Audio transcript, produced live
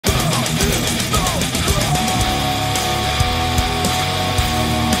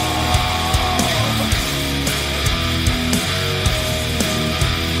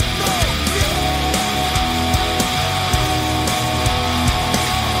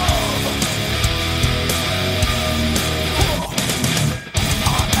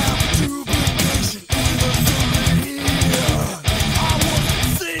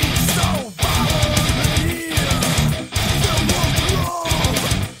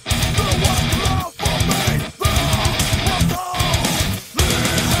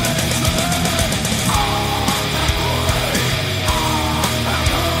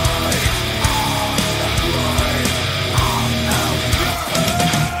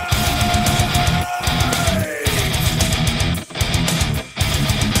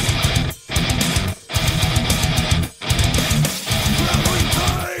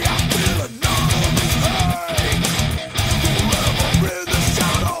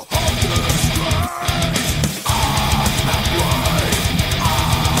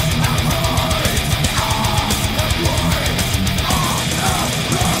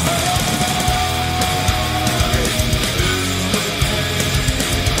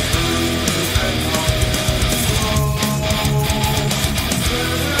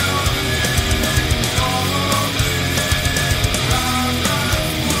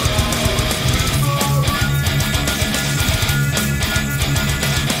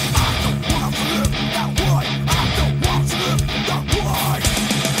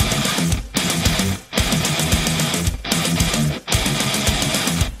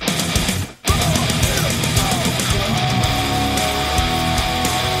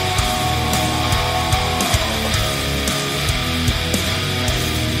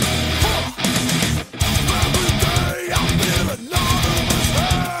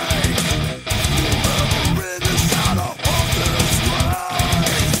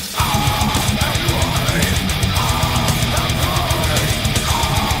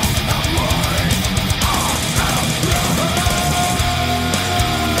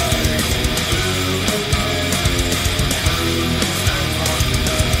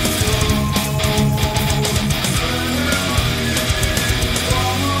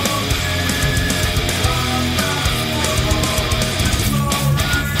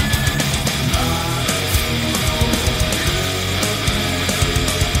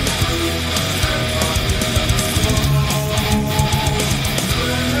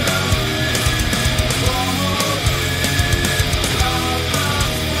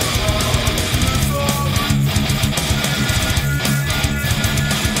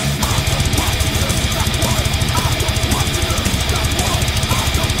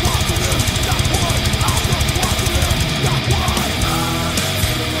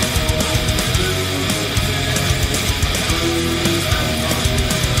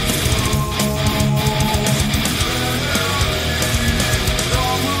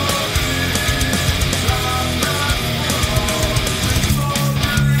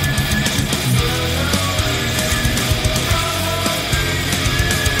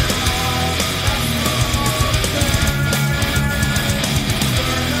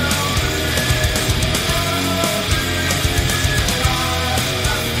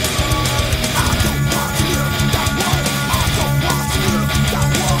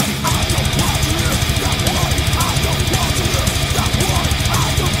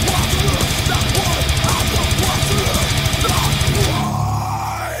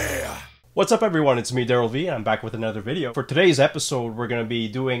What's up everyone, it's me Derryl Vi and I'm back with another video. For today's episode we're going to be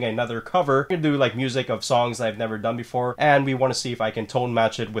doing another cover. We're going to do like music of songs that I've never done before, and we want to see if I can tone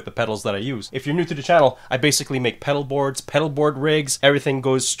match it with the pedals that I use. If you're new to the channel, I basically make pedal boards, pedal board rigs. Everything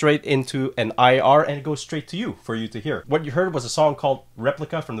goes straight into an IR and it goes straight to you for you to hear. What you heard was a song called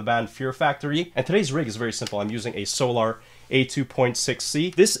Replica from the band Fear Factory, and today's rig is very simple. I'm using a Solar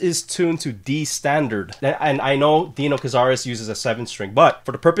A2.6C. This is tuned to D standard, and I know Dino Cazares uses a 7-string, but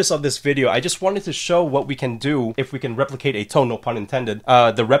for the purpose of this video I just wanted to show what we can do if we can replicate a tone, no pun intended,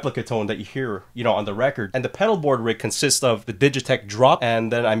 the replica tone that you hear, on the record. And the pedal board rig consists of the Digitech drop, and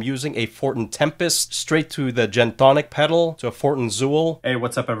then I'm using a Fortin Tempest straight to the Djentonic pedal to a Fortin Zool. Hey,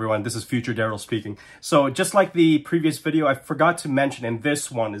 what's up everyone, this is Future Derryl speaking. So just like the previous video, I forgot to mention in this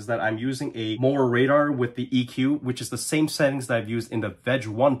one is that I'm using a Mower Radar with the EQ, which is the same settings that I've used in the Veg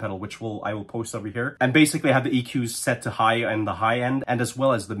 1 pedal, which I will post over here. And basically I have the EQs set to high and the high end, and as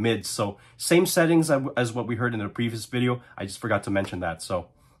well as the mids. So same settings as what we heard in the previous video. I just forgot to mention that. So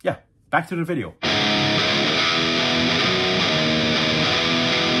yeah, back to the video.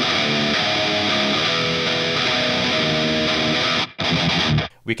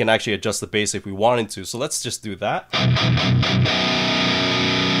 We can actually adjust the bass if we wanted to, so let's just do that.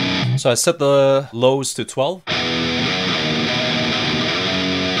 So I set the lows to 12.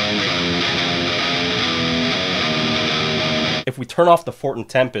 If we turn off the Fortin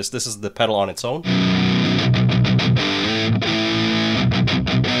Tempest, this is the pedal on its own.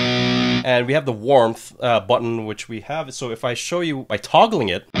 And we have the warmth button, which we have. So if I show you by toggling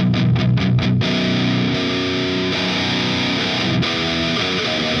it,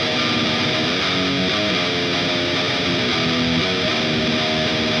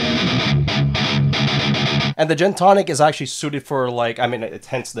 and the Djentonic is actually suited for it's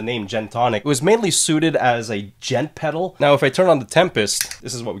hence the name Djentonic. It was mainly suited as a djent pedal. Now if I turn on the Tempest,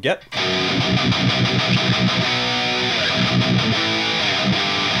 this is what we get.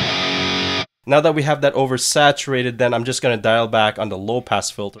 Now that we have that oversaturated, then I'm just going to dial back on the low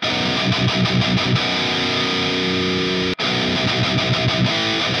pass filter.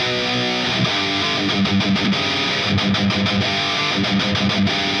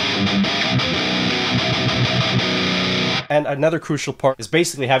 And another crucial part is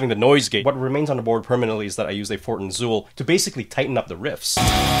basically having the noise gate. What remains on the board permanently is that I use a Fortin Zool to basically tighten up the riffs.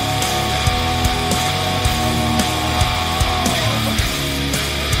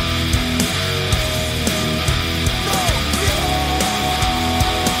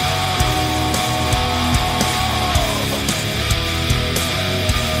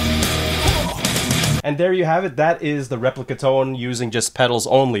 And there you have it. That is the replica tone using just pedals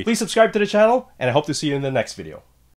only. Please subscribe to the channel, and I hope to see you in the next video.